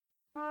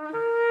For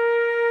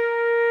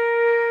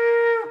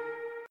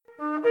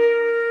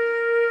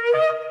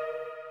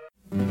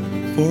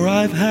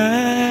I've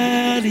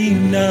had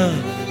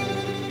enough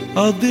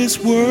of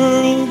this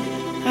world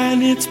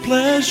and its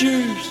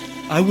pleasures.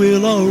 I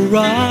will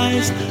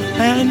arise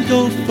and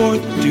go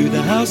forth to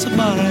the house of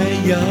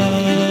my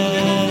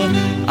God.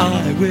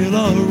 I will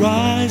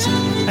arise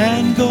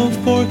and go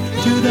forth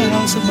to the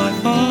house of my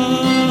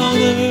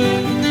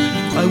Father.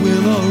 I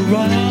will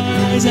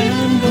arise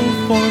and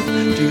go forth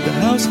to the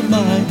house of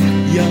my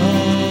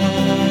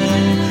God.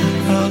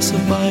 House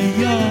of my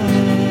God.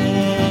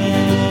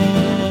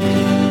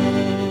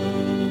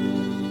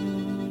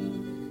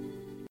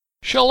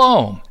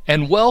 Shalom,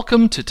 and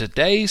welcome to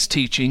today's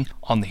teaching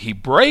on the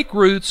Hebraic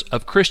roots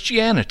of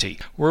Christianity,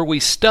 where we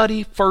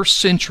study first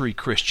century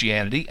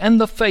Christianity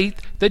and the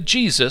faith that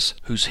Jesus,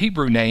 whose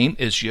Hebrew name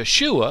is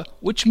Yeshua,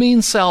 which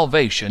means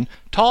salvation,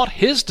 taught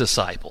his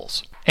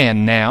disciples.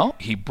 And now,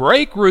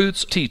 Hebraic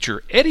roots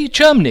teacher Eddie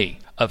Chumney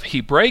of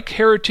Hebraic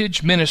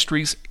Heritage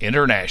Ministries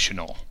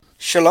International.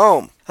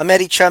 Shalom. I'm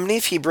Eddie Chumney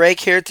of Hebraic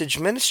Heritage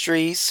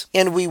Ministries,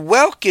 and we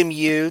welcome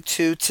you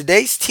to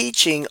today's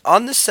teaching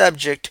on the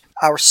subject,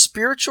 our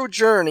spiritual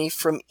journey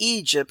from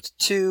Egypt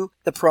to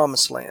the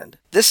Promised Land.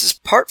 This is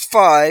part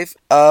 5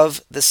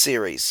 of the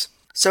series.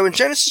 So in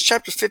Genesis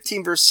chapter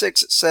 15, verse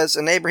 6, it says,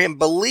 "And Abraham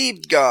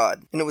believed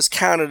God, and it was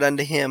counted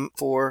unto him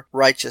for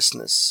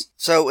righteousness."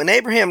 So when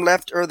Abraham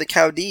left Ur the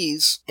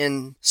Chaldees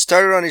and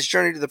started on his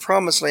journey to the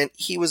Promised Land,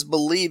 he was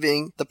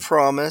believing the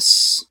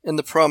promise and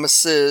the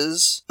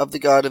promises of the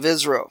God of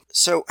Israel.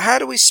 So how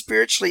do we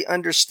spiritually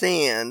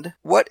understand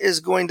what is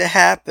going to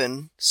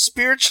happen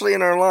spiritually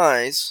in our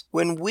lives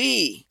when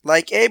we,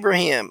 like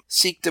Abraham,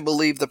 seek to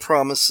believe the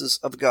promises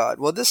of God?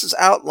 Well, this is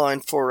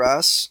outlined for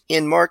us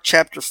in Mark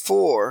chapter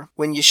 4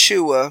 when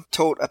Yeshua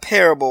told a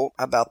parable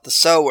about the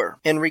sower.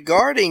 And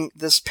regarding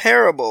this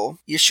parable,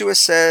 Yeshua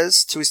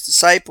says to his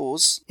disciples,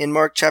 in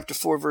Mark chapter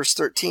 4 verse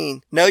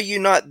 13, "Know you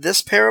not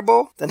this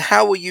parable? Then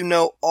how will you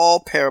know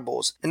all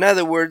parables?" In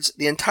other words,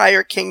 the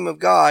entire kingdom of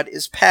God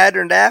is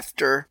patterned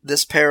after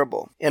this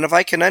parable. And if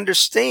I can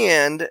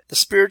understand the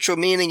spiritual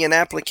meaning and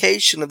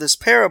application of this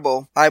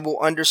parable, I will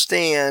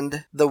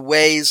understand the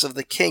ways of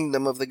the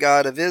kingdom of the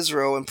God of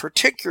Israel, and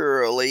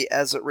particularly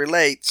as it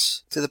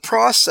relates to the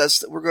process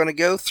that we're going to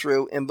go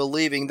through in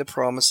believing the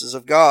promises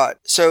of God.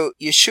 So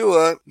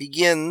Yeshua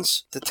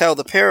begins to tell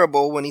the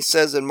parable when he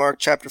says in Mark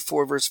chapter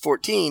 4 verse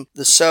 14,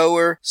 "The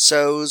sower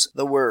sows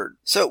the word."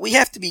 So we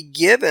have to be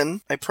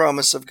given a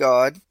promise of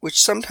God, which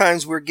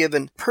sometimes we're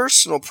given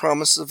personal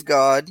promises of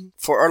God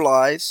for our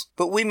lives,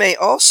 but we may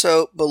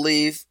also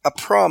believe a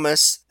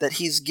promise that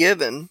he's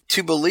given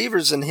to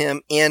believers in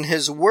him and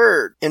his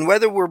word. And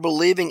whether we're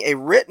believing a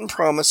written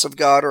promise of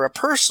God or a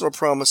personal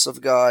promise of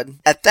God,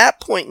 at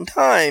that point in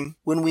time,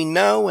 when we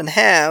know and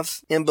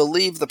have and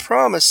believe the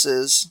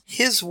promises,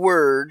 his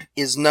word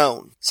is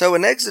known. So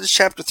in Exodus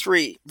chapter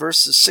 3,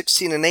 verses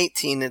 16 and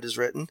 18, it is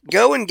written,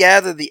 "Go and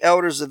gather the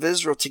elders of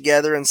Israel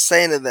together and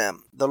say unto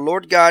them, The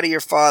Lord God of your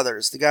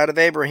fathers, the God of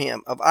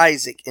Abraham, of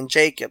Isaac, and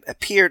Jacob,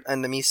 appeared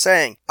unto me,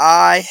 saying,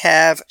 I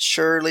have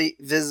surely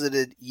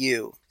visited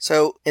you."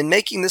 So, in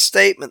making this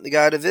statement, the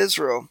God of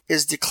Israel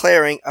is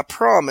declaring a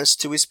promise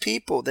to his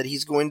people that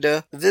he's going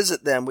to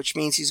visit them, which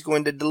means he's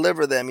going to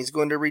deliver them, he's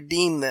going to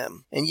redeem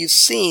them. "And you've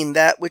seen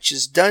that which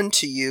is done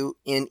to you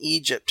in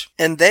Egypt.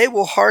 And they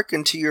will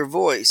hearken to your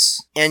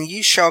voice, and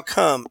you shall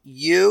come,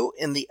 you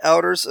and the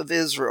elders of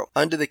Israel,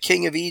 unto the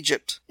king of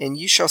Egypt. And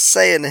you shall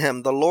say unto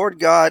him, The Lord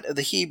God of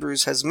the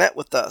Hebrews has met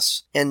with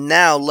us. And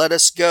now let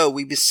us go,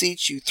 we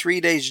beseech you, 3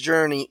 days'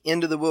 journey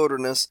into the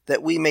wilderness,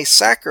 that we may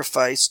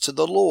sacrifice to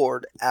the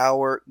Lord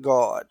our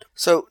God."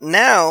 So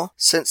now,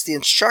 since the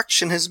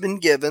instruction has been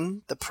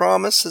given, the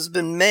promise has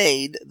been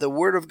made, the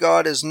word of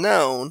God is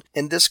known,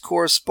 and this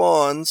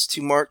corresponds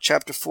to Mark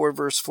chapter 4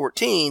 verse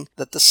 14,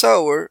 that the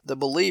sower, the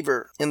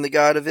believer in the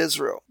God of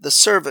Israel, the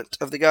servant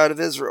of the God of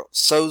Israel,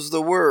 sows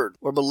the word,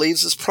 or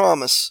believes his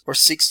promise, or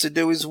seeks to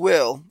do his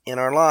will in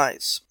our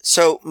lives.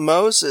 So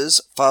Moses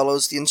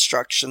follows the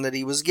instruction that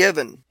he was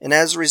given. And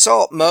as a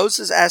result,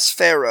 Moses asked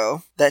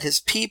Pharaoh that his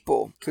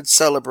people could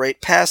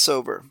celebrate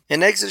Passover.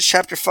 In Exodus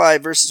chapter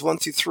 5, verses 1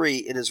 through 3,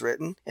 it is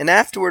written, "And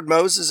afterward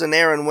Moses and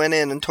Aaron went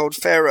in and told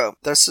Pharaoh,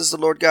 Thus says the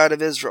Lord God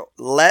of Israel,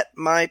 Let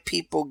my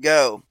people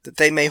go, that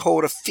they may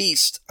hold a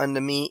feast unto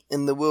me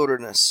in the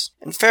wilderness.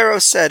 And Pharaoh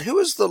said, Who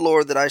is the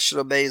Lord that I should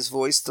obey his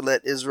voice to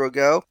let Israel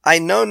go? I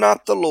know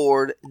not the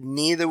Lord,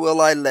 neither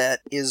will I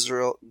let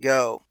Israel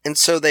go. And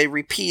so they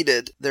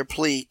repeated their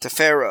plea to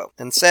Pharaoh,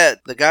 and said,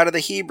 The God of the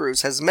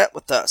Hebrews has met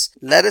with us.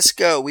 Let us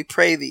go, we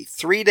pray thee,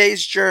 3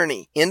 days'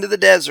 journey into the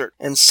desert,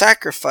 and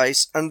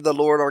sacrifice unto the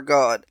Lord our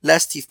God,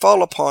 lest he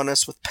fall upon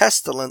us with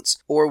pestilence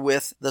or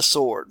with the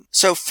sword."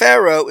 So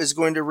Pharaoh is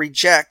going to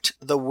reject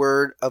the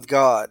word of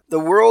God. The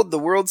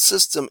world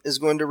system is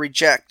going to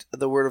reject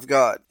the word of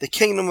God. The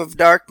kingdom of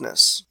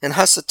darkness and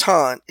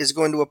Hasatan is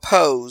going to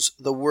oppose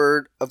the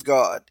word of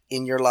God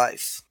in your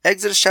life.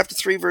 Exodus chapter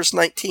 3 verse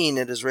 19,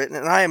 it is written,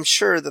 "And I am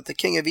sure that the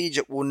king of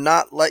Egypt will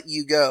not let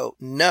you go go.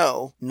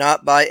 No,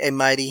 not by a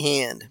mighty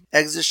hand.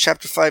 Exodus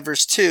chapter 5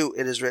 verse 2,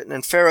 it is written,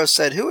 And Pharaoh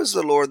said, Who is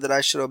the Lord that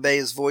I should obey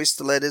his voice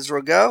to let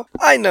Israel go?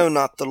 I know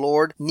not the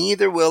Lord,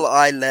 neither will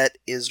I let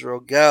Israel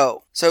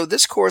go. So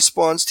this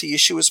corresponds to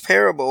Yeshua's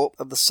parable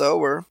of the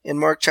sower in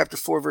Mark chapter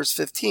 4 verse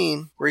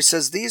 15, where he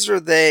says, These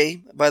are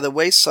they by the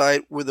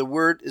wayside where the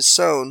word is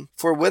sown.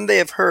 For when they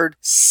have heard,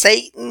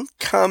 Satan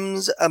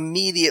comes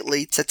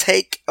immediately to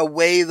take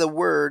away the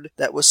word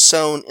that was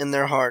sown in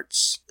their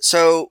hearts.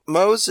 So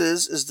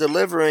Moses is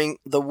delivering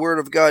the word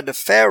of God to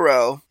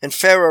Pharaoh, and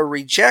Pharaoh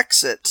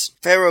rejects it.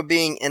 Pharaoh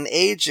being an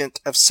agent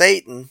of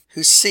Satan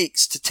who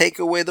seeks to take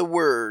away the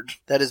word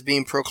that is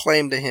being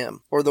proclaimed to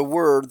him, or the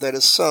word that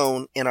is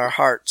sown in our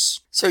hearts.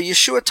 So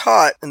Yeshua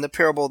taught in the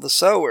parable of the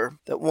sower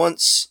that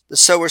once the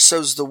sower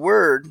sows the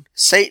word,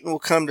 Satan will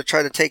come to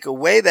try to take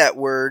away that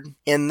word,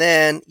 and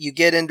then you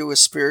get into a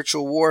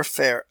spiritual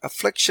warfare.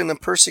 Affliction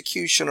and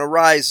persecution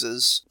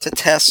arises to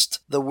test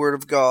the word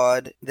of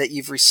God that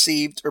you've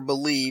received or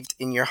believed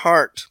in your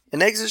heart.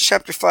 In Exodus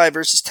chapter 5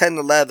 verses 10 and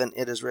 11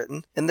 it is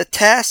written, And the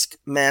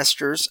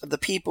taskmasters of the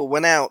people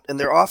went out, and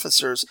their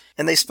officers,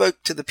 and they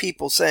spoke to the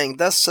people, saying,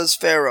 Thus says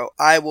Pharaoh,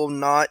 I will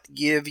not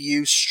give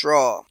you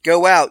straw.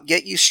 Go out,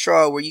 get you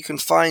straw where you can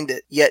find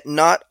it, yet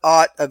not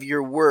aught of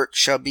your work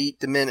shall be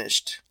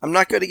diminished. I'm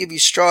not going to give you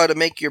straw to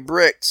make your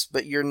bricks,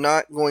 but you're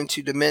not going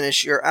to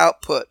diminish your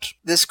output.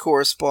 This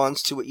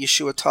corresponds to what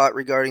Yeshua taught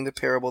regarding the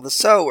parable of the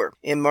sower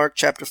in Mark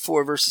chapter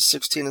 4 verses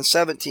 16 and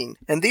 17.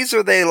 And these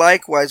are they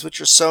likewise which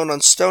are sown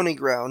on stony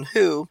ground,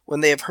 who, when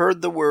they have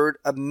heard the word,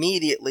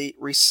 immediately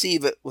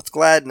receive it with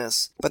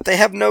gladness. But they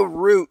have no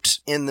root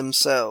in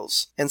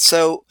themselves, and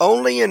so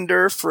only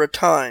endure for a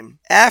time.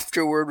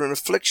 Afterward, when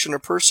affliction or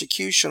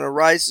persecution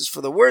arises for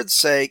the word's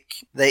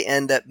sake, they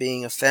end up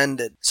being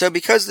offended. So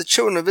because the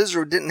children of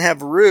Israel didn't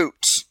have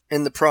roots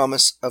in the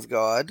promise of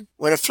God,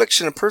 when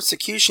affliction and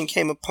persecution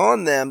came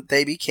upon them,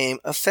 they became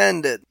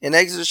offended. In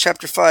Exodus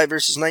chapter 5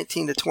 verses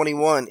 19 to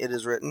 21 it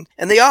is written,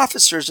 And the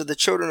officers of the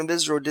children of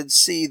Israel did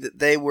see that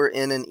they were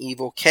in an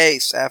evil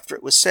case, after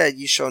it was said,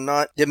 You shall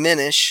not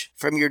diminish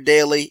from your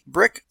daily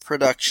brick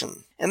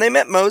production. And they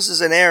met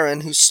Moses and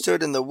Aaron, who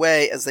stood in the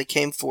way as they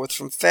came forth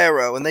from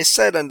Pharaoh. And they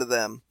said unto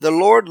them, The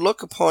Lord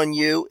look upon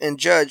you and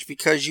judge,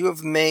 because you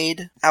have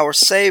made our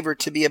savor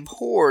to be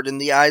abhorred in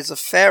the eyes of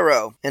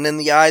Pharaoh, and in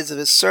the eyes of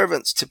his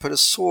servants, to put a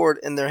sword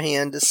in their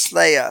hand to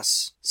slay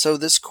us. So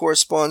this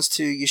corresponds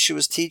to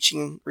Yeshua's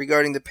teaching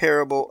regarding the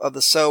parable of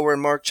the sower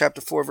in Mark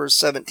chapter 4 verse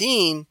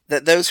 17,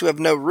 that those who have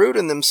no root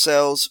in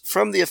themselves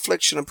from the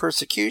affliction and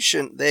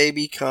persecution, they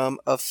become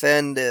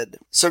offended.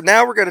 So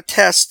now we're going to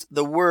test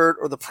the word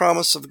or the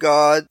promise of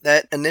God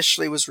that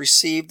initially was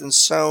received and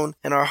sown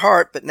in our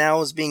heart, but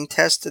now is being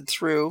tested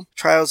through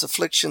trials,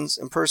 afflictions,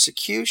 and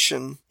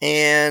persecution.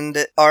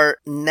 And our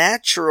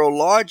natural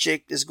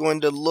logic is going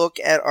to look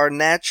at our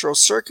natural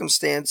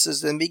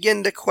circumstances and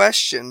begin to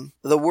question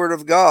the word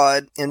of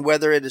God and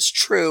whether it is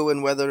true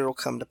and whether it will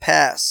come to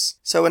pass.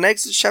 So in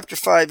Exodus chapter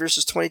 5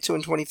 verses 22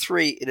 and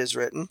 23 it is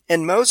written,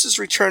 And Moses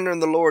returned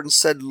unto the Lord and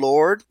said,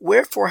 Lord,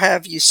 wherefore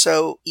have you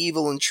so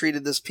evil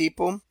entreated this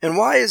people? And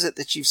why is it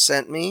that you've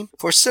sent me?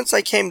 For since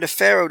I came to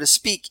Pharaoh to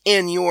speak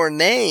in your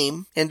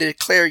name and to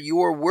declare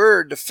your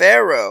word to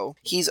Pharaoh,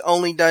 he's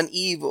only done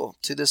evil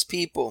to this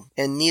people,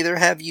 and neither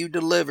have you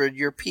delivered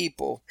your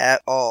people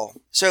at all.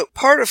 So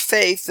part of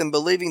faith in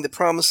believing the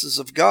promises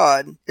of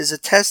God is a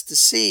test to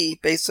see,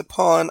 based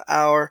upon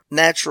our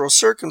natural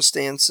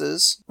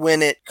circumstances,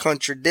 when it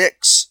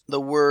contradicts the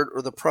word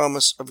or the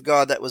promise of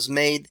God that was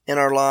made in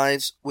our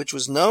lives, which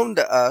was known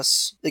to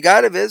us. The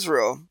God of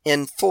Israel,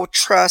 in full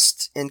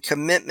trust and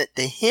commitment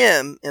to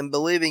Him and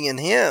believing in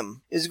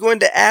Him, is going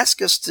to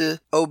ask us to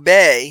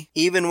obey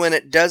even when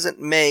it doesn't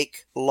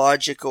make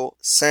logical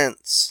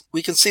sense.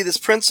 We can see this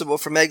principle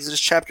from Exodus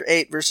chapter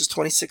 8 verses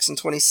 26 and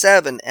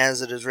 27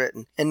 as it is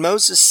written. And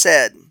Moses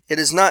said, It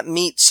is not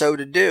meet so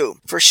to do.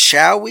 For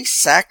shall we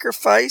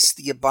sacrifice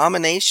the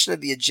abomination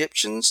of the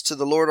Egyptians to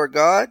the Lord our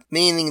God?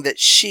 Meaning that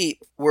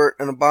sheep were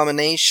an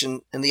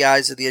abomination in the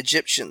eyes of the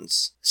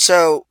Egyptians.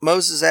 So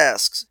Moses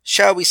asks,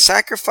 Shall we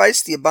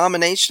sacrifice the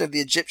abomination of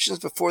the Egyptians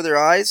before their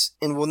eyes?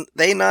 And will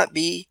they not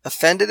be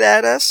offended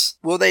at us?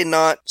 Will they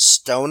not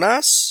stone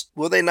us?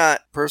 Will they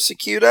not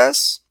persecute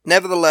us?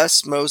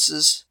 Nevertheless,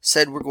 Moses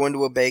said, We're going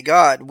to obey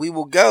God. We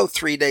will go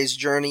 3 days'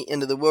 journey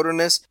into the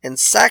wilderness and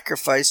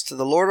sacrifice to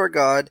the Lord our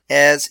God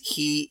as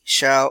He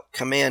shall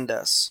command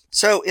us.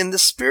 So in the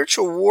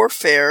spiritual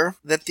warfare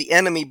that the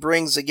enemy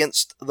brings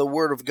against the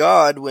Word of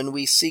God, when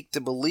we seek to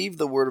believe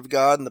the Word of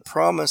God and the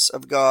promise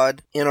of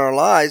God in our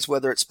lives,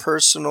 whether it's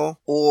personal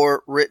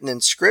or written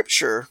in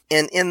Scripture,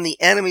 and in the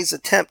enemy's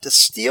attempt to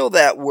steal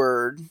that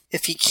Word,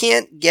 if he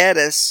can't get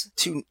us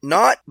to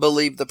not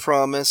believe the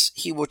promise,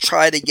 he will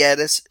try to get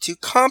us to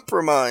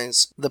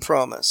compromise the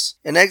promise.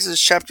 In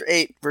Exodus chapter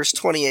 8 verse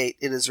 28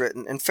 it is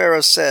written, And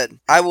Pharaoh said,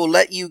 I will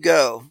let you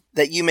go,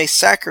 that you may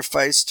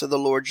sacrifice to the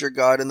Lord your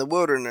God in the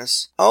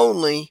wilderness.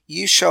 Only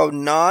you shall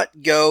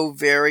not go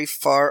very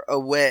far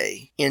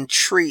away.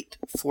 Entreat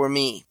for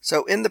me.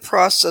 So in the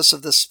process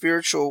of the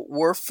spiritual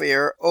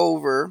warfare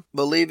over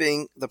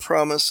believing the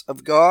promise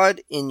of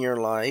God in your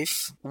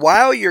life,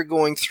 while you're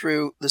going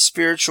through the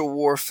spiritual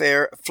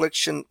warfare,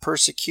 affliction,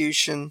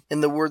 persecution,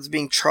 in the words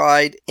being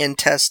tried and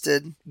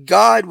tested,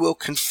 God will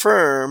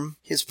confirm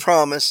His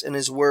promise in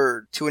His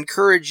word to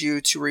encourage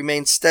you to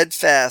remain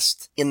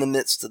steadfast in the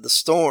midst of the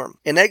storm.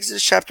 In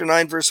Exodus chapter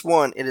 9 verse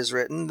 1 it is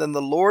written, Then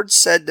the Lord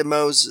said to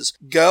Moses,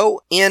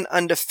 Go in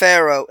unto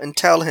Pharaoh and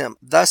tell him,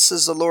 Thus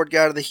says the Lord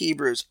God of the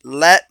Hebrews,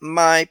 Let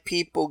my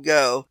people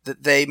go,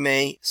 that they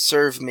may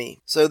serve me.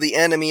 So the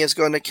enemy is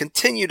going to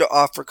continue to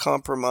offer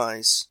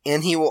compromise,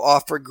 and he will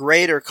offer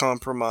greater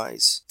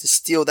compromise to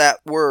steal that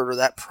word or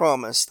that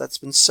promise that's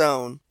been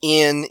sown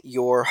in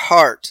your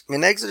heart.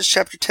 In Exodus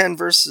chapter 10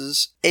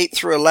 verses 8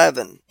 through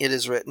 11 it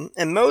is written,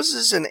 And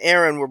Moses and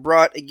Aaron were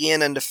brought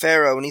again unto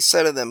Pharaoh, and he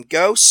said to them,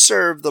 Go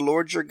serve the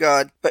Lord your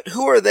God, but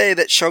who are they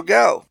that shall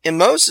go? And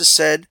Moses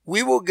said,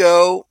 We will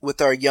go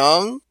with our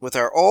young, with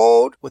our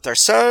old, with our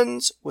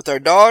sons, with our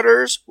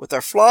daughters, with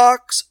our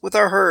flocks, with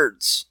our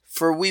herds.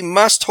 For we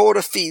must hold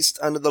a feast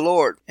unto the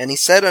Lord. And he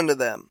said unto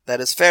them,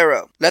 that is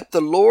Pharaoh, Let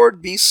the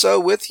Lord be so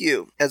with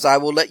you, as I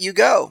will let you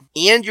go,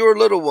 and your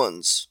little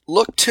ones.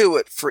 Look to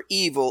it, for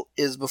evil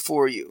is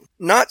before you.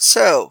 Not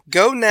so.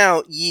 Go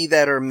now, ye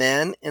that are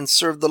men, and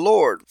serve the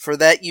Lord, for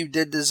that you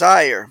did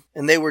desire.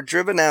 And they were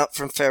driven out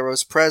from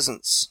Pharaoh's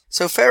presence.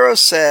 So Pharaoh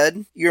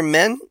said, Your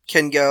men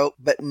can go,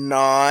 but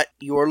not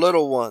your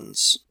little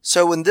ones.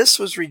 So when this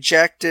was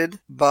rejected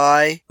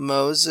by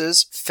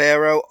Moses,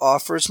 Pharaoh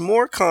offers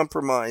more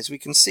compromise. We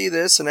can see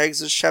this in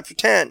Exodus chapter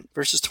 10,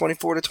 verses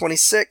 24 to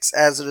 26,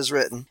 as it is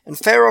written. And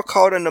Pharaoh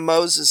called unto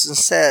Moses and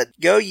said,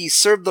 Go ye,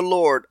 serve the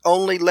Lord,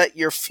 only let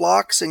your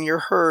flocks and your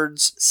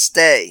herds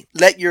stay.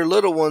 Let your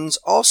little ones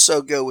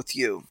also go with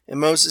you. And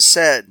Moses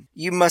said,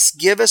 You must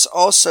give us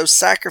also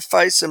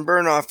sacrifice and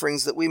burnt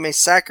offerings, that we may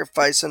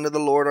sacrifice unto the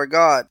Lord our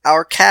God.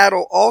 Our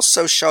cattle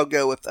also shall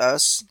go with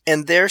us,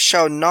 and there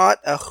shall not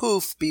a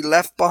hoof be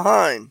left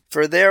behind,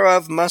 for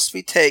thereof must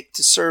we take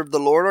to serve the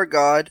Lord our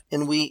God,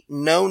 and we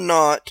know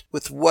not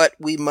with what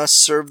we must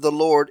serve the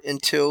Lord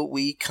until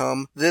we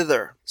come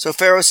thither. So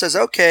Pharaoh says,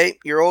 okay,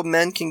 your old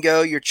men can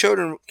go, your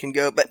children can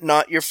go, but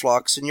not your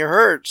flocks and your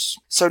herds.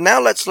 So now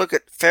let's look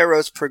at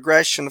Pharaoh's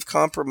progression of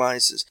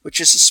compromises,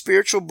 which is a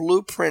spiritual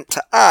blueprint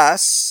to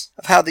us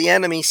of how the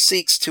enemy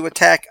seeks to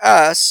attack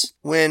us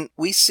when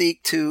we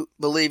seek to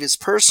believe his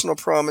personal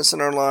promise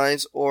in our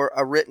lives or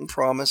a written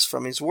promise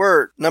from his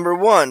word. Number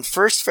one,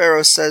 first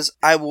Pharaoh says,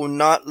 I will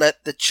not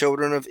let the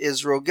children of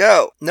Israel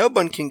go. No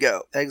one can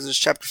go. Exodus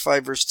chapter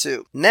 5 verse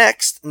 2.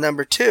 Next,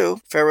 number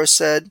two, Pharaoh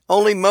said,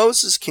 only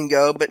Moses can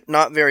go, but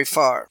not very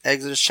far.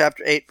 Exodus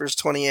chapter 8 verse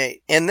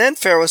 28. And then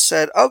Pharaoh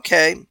said,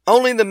 okay,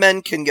 only the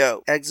men can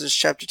go. Exodus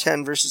chapter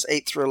 10 verses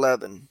 8 through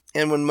 11.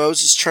 And when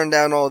Moses turned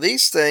down all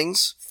these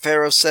things,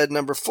 Pharaoh said,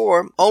 number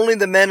 4, only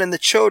the men and the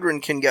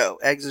children can go.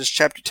 Exodus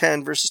chapter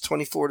 10, verses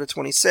 24 to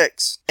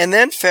 26. And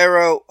then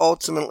Pharaoh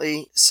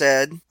ultimately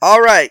said,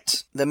 all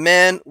right, the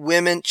men,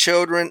 women,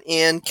 children,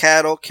 and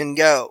cattle can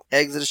go.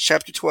 Exodus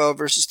chapter 12,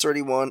 verses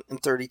 31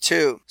 and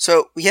 32.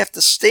 So we have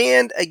to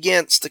stand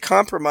against the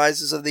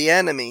compromises of the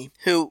enemy,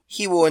 who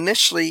he will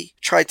initially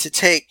try to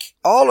take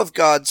all of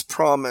God's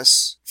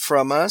promise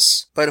from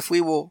us, but if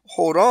we will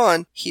hold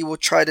on, he will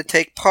try to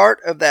take part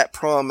of that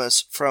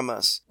promise from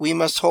us. We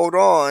must hold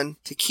on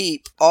to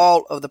keep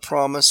all of the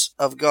promise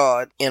of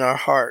God in our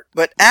heart.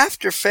 But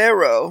after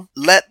Pharaoh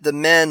let the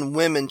men,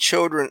 women,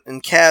 children,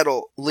 and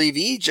cattle leave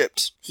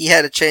Egypt, he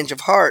had a change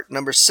of heart.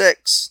 Number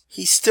 6,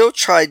 he still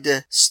tried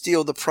to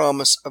steal the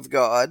promise of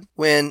God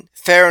when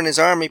Pharaoh and his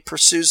army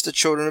pursues the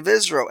children of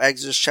Israel.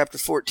 Exodus chapter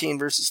 14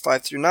 verses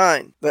 5 through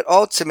 9. But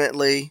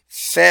ultimately,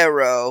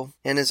 Pharaoh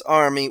and his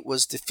army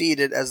was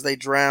defeated as they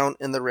drowned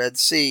in the Red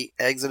Sea.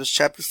 Exodus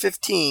chapter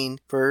 15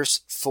 verse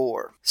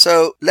 4.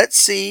 So let's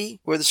see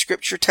where the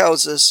scripture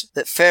tells us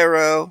that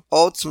Pharaoh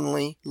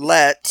ultimately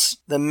let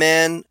the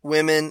men,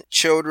 women,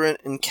 children,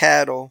 and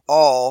cattle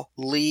all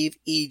leave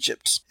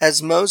Egypt,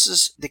 as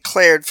Moses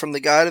declared from the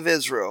God of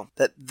Israel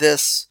that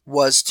this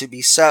was to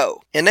be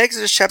so. In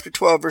Exodus chapter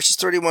 12 verses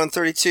 31 and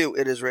 32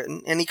 it is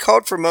written, And he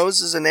called for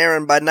Moses and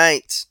Aaron by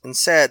night and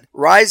said,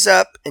 Rise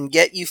up and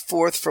get you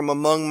forth from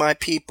among my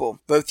people,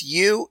 both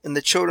you and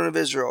the children of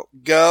Israel.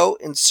 Go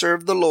and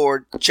serve the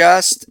Lord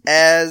just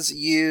as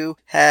you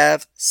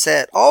have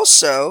said.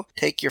 Also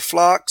take your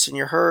flocks and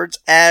your herds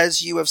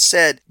as you have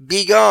said.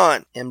 Be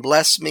gone and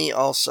bless me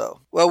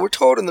also. Well, we're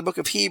told in the book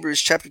of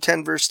Hebrews chapter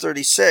 10 verse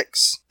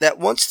 36 that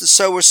once the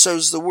sower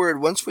sows the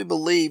word, once we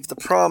believe the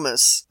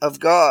promise of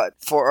God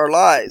for our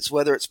lives,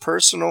 whether it's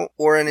personal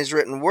or in his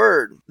written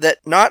word, that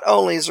not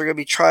only is there going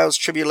to be trials,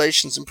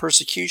 tribulations, and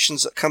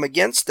persecutions that come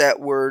against that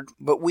word,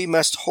 but we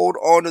must hold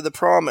on to the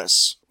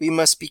promise. we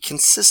must be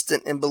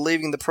consistent in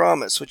believing the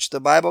promise, which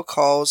the Bible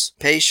calls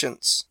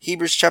patience.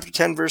 Hebrews chapter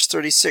 10, verse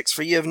 36,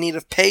 for you have need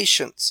of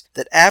patience,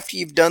 that after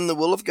you've done the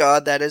will of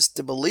God, that is,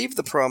 to believe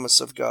the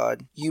promise of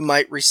God, you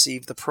might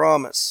receive the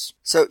promise.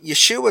 So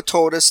Yeshua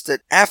told us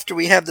that after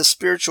we have the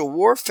spiritual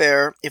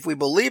warfare, if we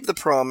believe the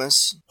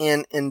promise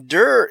and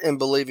endure in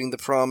believing the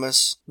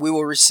promise, we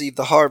will receive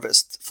the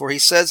harvest. For he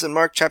says in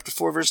Mark chapter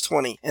 4, verse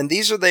 20, and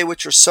these are they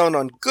which are sown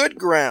on good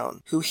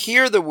ground, who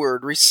hear the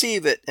word,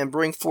 receive it, and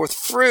bring forth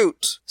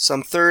fruit,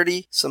 some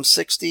 30, some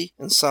 60,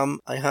 and some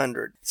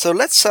 100. So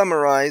let's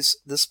summarize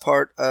this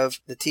part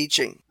of the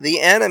teaching. The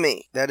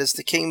enemy, that is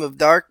the kingdom of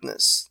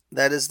darkness,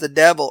 that is the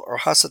devil, or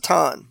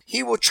Hasatan,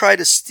 he will try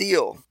to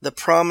steal the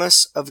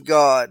promise of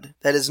God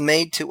that is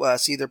made to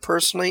us, either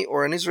personally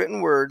or in his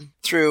written word,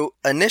 through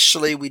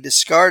initially we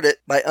discard it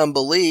by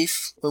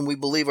unbelief when we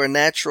believe our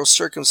natural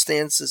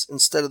circumstances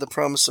instead of the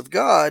promise of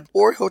God,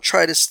 or he'll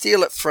try to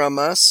steal it from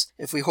us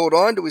if we hold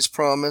on to his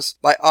promise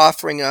by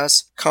offering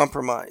us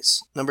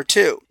compromise. Number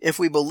 2, if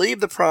we believe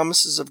the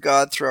promises of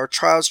God through our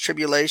trials,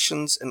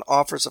 tribulations, and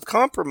offers of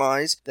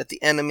compromise that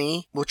the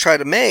enemy will try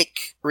to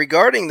make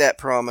regarding that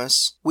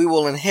promise, we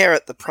will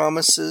inherit the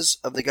promises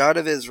of the God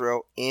of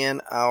Israel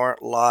in our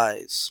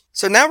lives.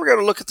 So now we're going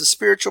to look at the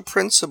spiritual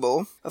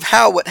principle of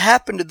how what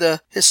happened to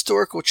the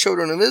historical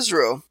children of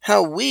Israel,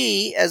 how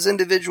we as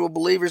individual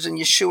believers in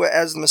Yeshua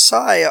as the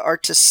Messiah are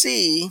to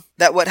see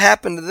that what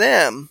happened to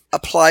them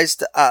applies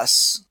to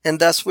us. And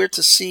thus we're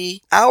to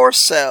see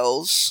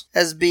ourselves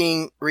as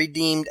being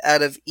redeemed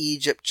out of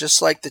Egypt,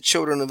 just like the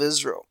children of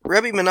Israel.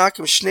 Rabbi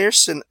Menachem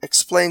Schneerson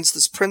explains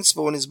this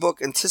principle in his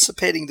book,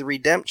 Anticipating the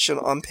Redemption,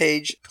 on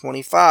page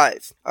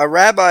 25. Our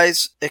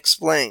rabbis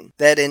explain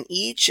that in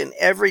each and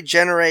every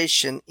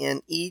generation,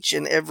 in each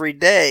and every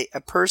day,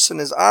 a person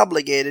is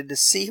obligated to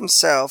see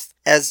himself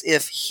as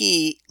if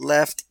he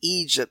left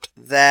Egypt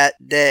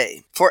that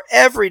day. For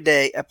every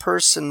day, a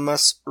person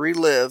must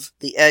relive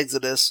the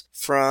Exodus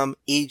from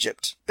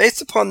Egypt.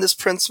 Based upon this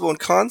principle and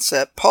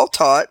concept, Paul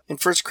taught in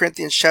 1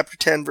 Corinthians chapter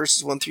 10,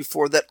 verses 1 through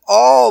 4, that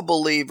all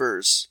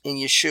believers in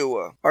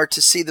Yeshua are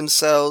to see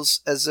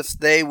themselves as if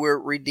they were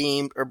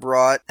redeemed or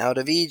brought out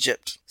of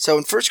Egypt. So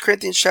in 1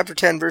 Corinthians chapter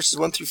 10, verses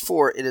 1 through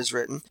 4, it is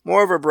written,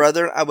 moreover,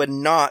 brethren, I would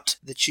not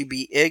that you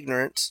be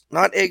ignorant.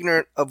 Not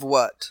ignorant of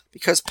what?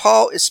 Because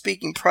Paul is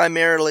speaking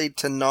primarily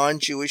to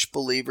non-Jewish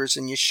believers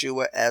in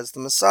Yeshua as the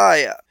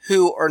Messiah,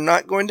 who are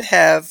not going to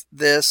have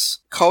this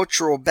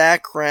cultural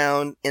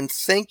background and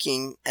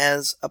thinking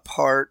as a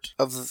part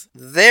of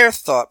their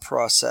thought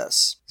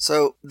process.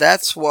 So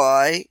that's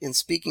why, in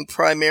speaking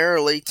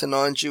primarily to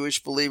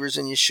non-Jewish believers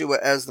in Yeshua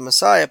as the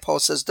Messiah, Paul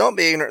says, don't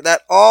be ignorant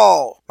that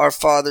all our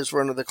fathers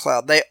were under the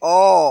cloud. They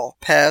all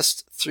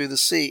passed through the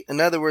sea.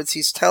 In other words,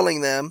 he's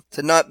telling them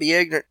to not be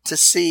ignorant, to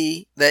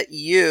see that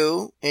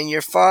you and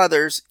your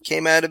fathers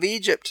came out of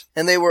Egypt.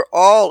 And they were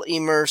all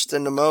immersed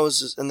into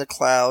Moses in the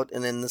cloud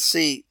and in the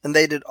sea. And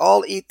they did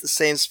all eat the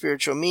same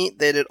spiritual meat.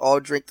 They did all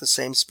drink the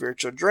same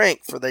spiritual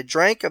drink. For they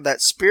drank of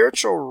that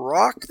spiritual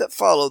rock that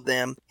followed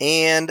them,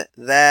 and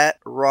that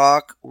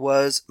rock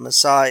was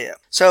Messiah.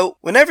 So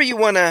whenever you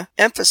want to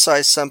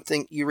emphasize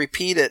something, you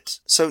repeat it.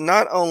 So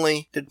not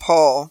only did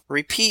Paul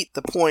repeat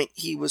the point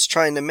he was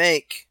trying to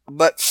make,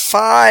 but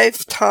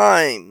 5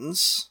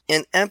 times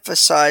in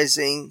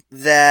emphasizing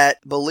that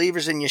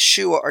believers in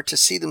Yeshua are to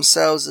see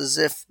themselves as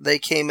if they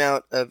came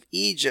out of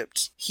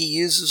Egypt, he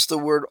uses the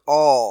word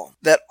all.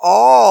 That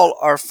all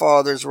our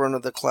fathers were under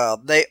the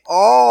cloud. They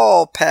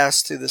all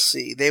passed through the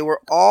sea. They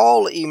were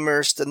all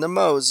immersed into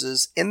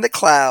Moses in the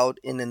cloud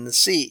and in the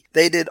sea.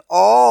 They did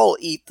all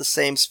eat the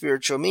same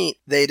spiritual meat.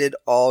 They did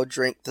all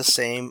drink the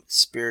same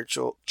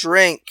spiritual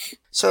drink.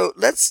 So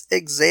let's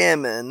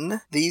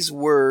examine these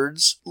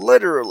words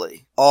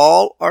literally.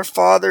 All our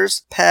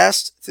fathers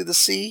passed through the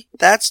sea?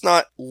 That's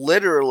not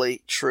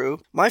literally true.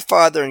 My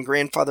father and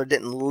grandfather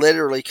didn't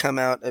literally come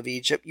out of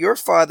Egypt. Your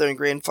father and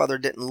grandfather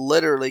didn't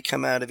literally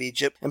come out of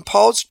Egypt. And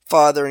Paul's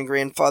father and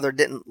grandfather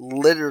didn't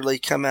literally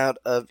come out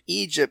of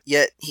Egypt.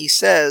 Yet he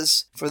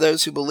says, for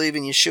those who believe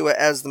in Yeshua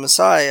as the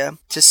Messiah,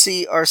 to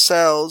see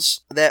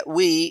ourselves that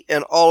we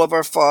and all of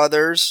our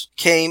fathers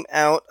came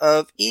out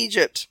of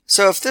Egypt.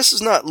 So if this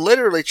is not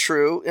literally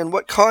true, in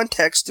what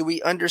context do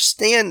we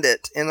understand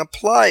it and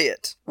apply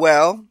it?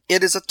 Well,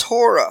 it is a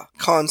Torah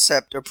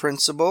concept or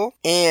principle,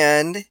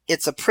 and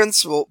it's a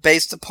principle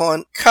based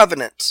upon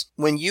covenant.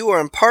 When you are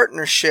in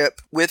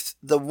partnership with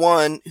the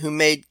one who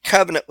made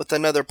covenant with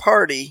another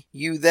party,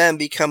 you then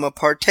become a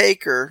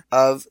partaker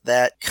of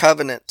that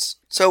covenant.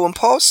 So when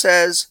Paul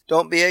says,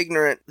 don't be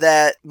ignorant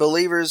that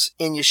believers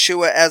in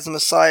Yeshua as the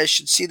Messiah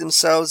should see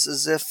themselves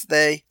as if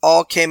they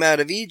all came out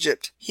of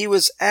Egypt, he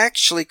was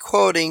actually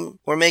quoting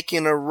or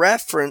making a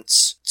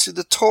reference to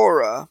the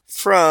Torah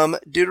from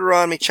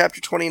Deuteronomy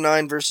chapter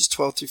 29 verses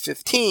 12 through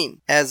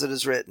 15, as it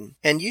is written,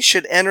 and you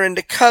should enter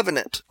into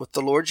covenant with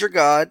the Lord your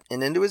God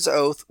and into his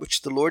oath,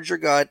 which the Lord your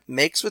God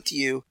makes with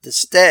you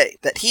this day,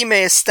 that he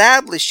may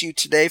establish you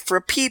today for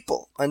a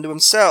people unto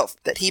himself,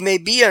 that he may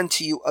be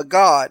unto you a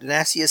God, and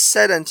as he has said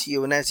said unto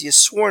you, and as he has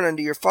sworn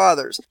unto your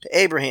fathers, to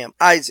Abraham,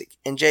 Isaac,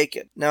 and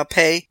Jacob. Now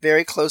pay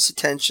very close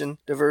attention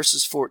to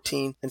verses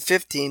 14 and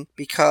 15,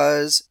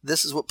 because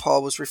this is what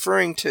Paul was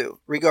referring to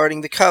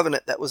regarding the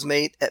covenant that was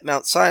made at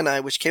Mount Sinai,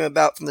 which came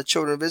about from the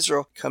children of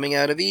Israel coming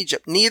out of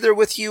Egypt. Neither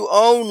with you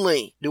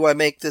only do I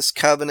make this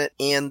covenant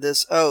and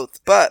this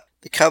oath, but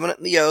the covenant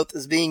and the oath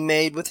is being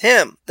made with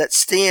him that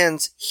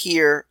stands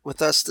here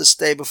with us this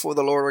day before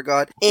the Lord our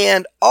God,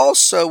 and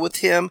also with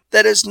him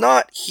that is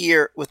not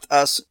here with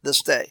us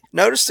this day.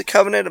 Notice the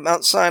covenant at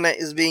Mount Sinai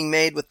is being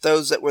made with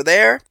those that were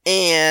there,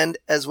 and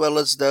as well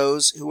as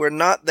those who were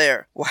not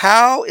there. Well,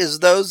 how is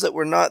those that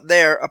were not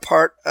there a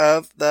part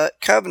of the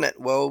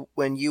covenant? Well,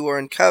 when you are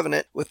in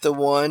covenant with the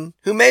one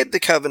who made the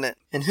covenant.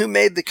 And who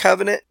made the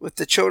covenant with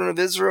the children of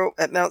Israel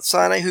at Mount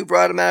Sinai? Who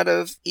brought them out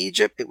of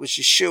Egypt? It was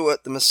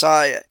Yeshua, the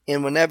Messiah.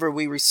 And whenever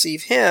we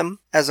receive him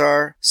as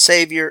our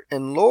Savior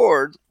and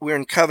Lord, we're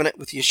in covenant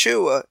with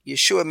Yeshua.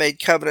 Yeshua made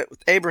covenant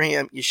with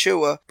Abraham.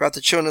 Yeshua brought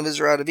the children of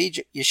Israel out of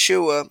Egypt.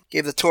 Yeshua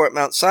gave the Torah at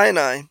Mount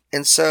Sinai.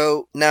 And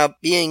so now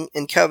being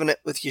in covenant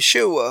with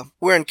Yeshua,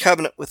 we're in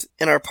covenant with,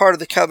 and are part of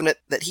the covenant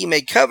that he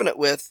made covenant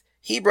with.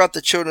 He brought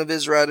the children of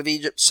Israel out of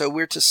Egypt, so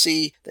we're to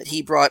see that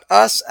he brought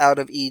us out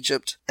of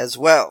Egypt as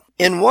well.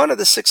 In one of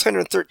the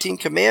 613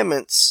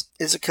 commandments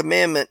is a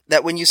commandment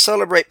that when you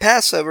celebrate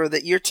Passover,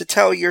 that you're to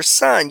tell your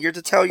son, you're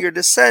to tell your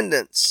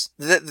descendants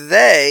that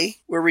they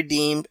were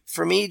redeemed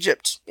from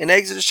Egypt. In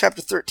Exodus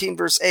chapter 13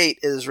 verse 8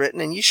 it is written,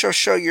 and you shall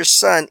show your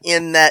son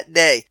in that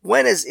day.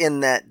 When is in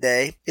that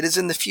day? It is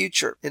in the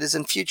future. It is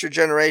in future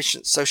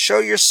generations. So show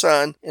your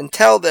son and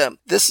tell them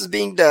this is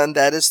being done,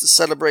 that is the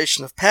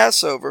celebration of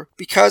Passover,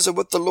 because of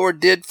what the Lord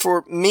did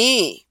for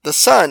me, the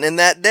son, in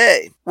that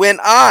day. When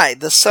I,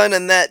 the son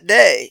in that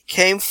day,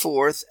 came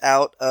forth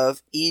out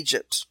of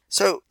Egypt.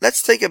 So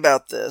let's think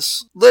about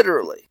this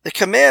literally. The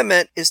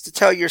commandment is to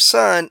tell your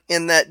son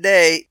in that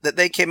day that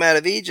they came out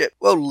of Egypt.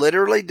 Well,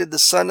 literally, did the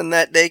son in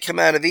that day come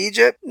out of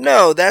Egypt?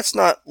 No, that's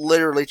not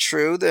literally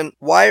true. Then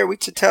why are we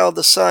to tell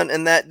the son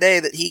in that day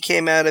that he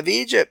came out of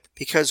Egypt?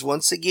 Because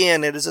once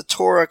again, it is a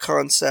Torah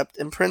concept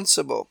and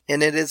principle.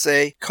 And it is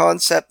a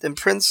concept and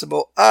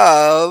principle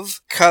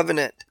of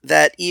covenant.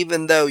 That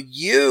even though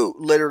you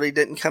literally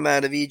didn't come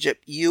out of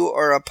Egypt, you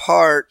are a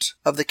part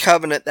of the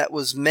covenant that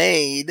was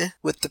made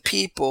with the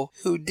people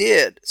who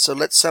did. So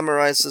let's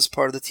summarize this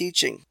part of the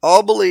teaching.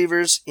 All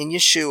believers in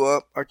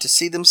Yeshua are to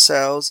see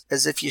themselves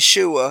as if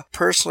Yeshua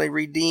personally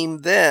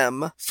redeemed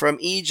them from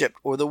Egypt,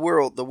 or the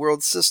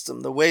world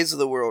system, the ways of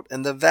the world,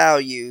 and the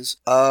values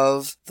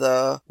of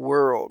the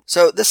world.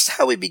 So this is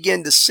how we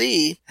begin to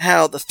see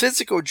how the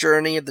physical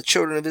journey of the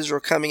children of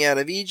Israel coming out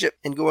of Egypt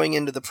and going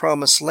into the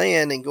promised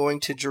land and going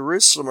to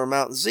Jerusalem or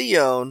Mount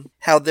Zion,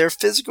 how their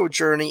physical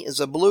journey is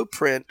a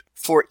blueprint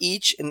for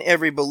each and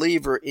every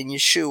believer in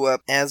Yeshua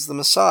as the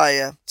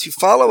Messiah, to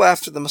follow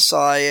after the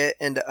Messiah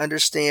and to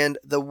understand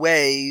the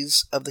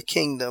ways of the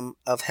kingdom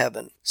of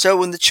heaven. So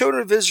when the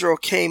children of Israel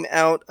came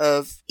out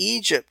of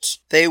Egypt,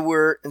 they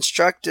were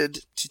instructed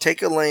to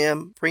take a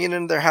lamb, bring it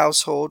into their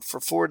household for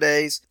 4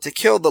 days, to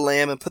kill the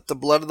lamb and put the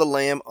blood of the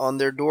lamb on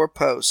their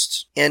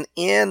doorposts. And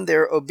in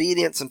their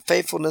obedience and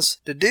faithfulness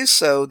to do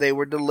so, they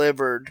were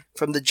delivered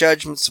from the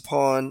judgments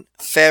upon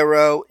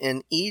Pharaoh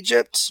in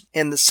Egypt.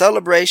 And the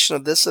celebration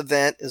of this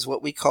event is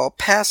what we call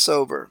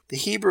Passover. The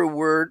Hebrew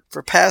word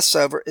for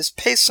Passover is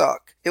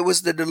Pesach. It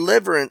was the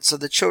deliverance of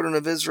the children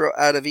of Israel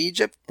out of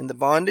Egypt and the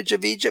bondage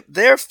of Egypt.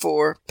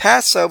 Therefore,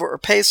 Passover or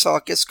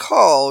Pesach is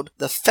called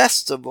the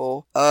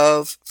festival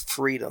of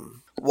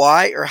freedom.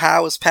 Why or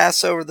how is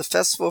Passover the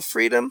festival of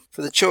freedom?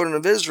 For the children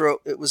of Israel,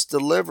 it was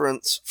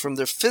deliverance from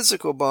their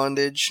physical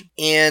bondage,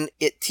 and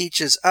it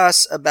teaches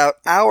us about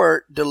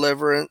our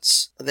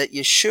deliverance that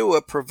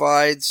Yeshua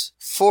provides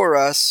for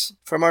us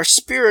from our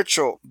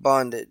spiritual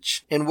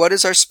bondage. And what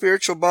is our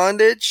spiritual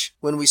bondage?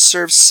 When we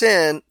serve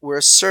sin, we're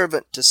a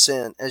servant to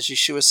sin, as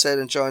Yeshua said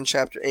in John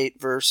chapter 8,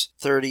 verse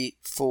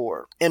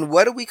 34. And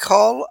what do we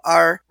call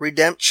our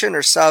redemption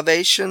or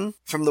salvation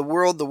from the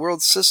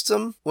world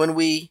system? When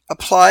we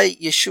apply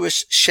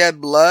Yeshua's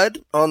shed blood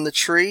on the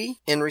tree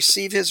and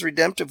receive his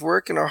redemptive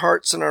work in our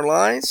hearts and our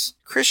lives,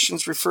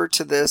 Christians refer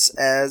to this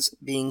as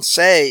being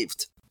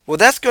saved. Well,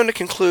 that's going to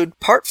conclude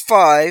part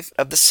 5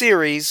 of the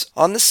series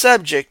on the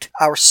subject,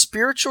 Our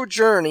Spiritual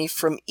Journey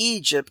from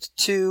Egypt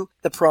to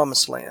the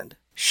Promised Land.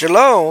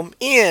 Shalom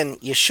in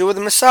Yeshua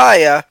the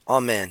Messiah.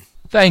 Amen.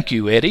 Thank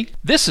you, Eddie.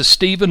 This is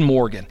Stephen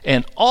Morgan,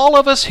 and all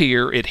of us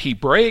here at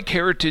Hebraic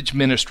Heritage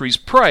Ministries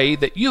pray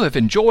that you have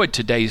enjoyed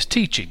today's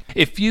teaching.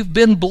 If you've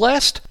been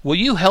blessed, will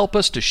you help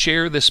us to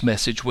share this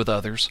message with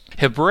others?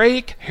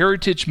 Hebraic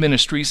Heritage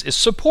Ministries is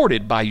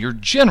supported by your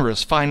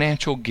generous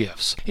financial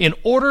gifts. In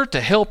order to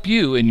help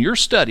you in your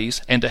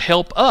studies and to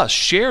help us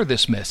share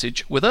this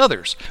message with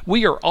others,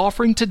 we are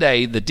offering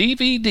today the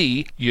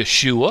DVD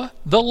Yeshua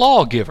the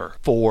Lawgiver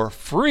for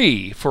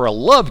free for a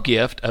love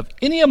gift of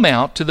any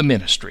amount to the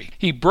ministry.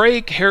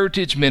 Hebraic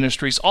Heritage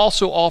Ministries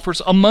also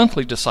offers a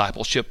monthly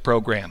discipleship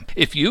program.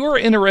 If you are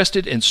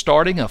interested in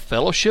starting a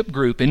fellowship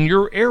group in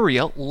your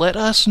area, let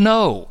us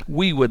know.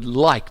 We would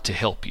like to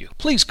help you.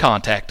 Please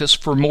contact us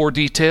for more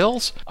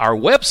details. Our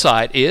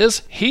website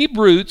is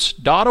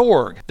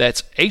hebroots.org.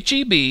 That's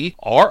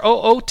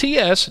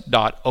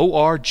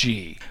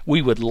HEBROOTS.org.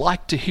 We would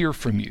like to hear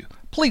from you.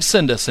 Please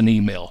send us an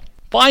email.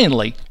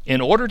 Finally, in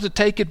order to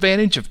take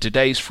advantage of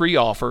today's free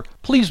offer,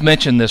 please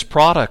mention this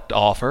product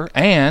offer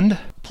and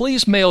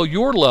please mail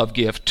your love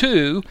gift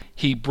to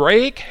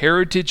Hebraic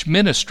Heritage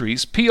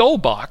Ministries, P.O.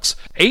 Box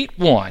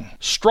 81,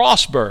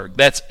 Strasburg,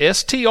 that's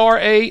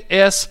Strasburg,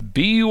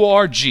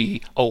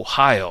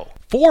 Ohio,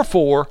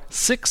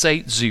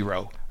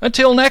 44680.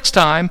 Until next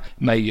time,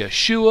 may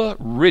Yeshua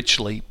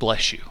richly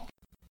bless you.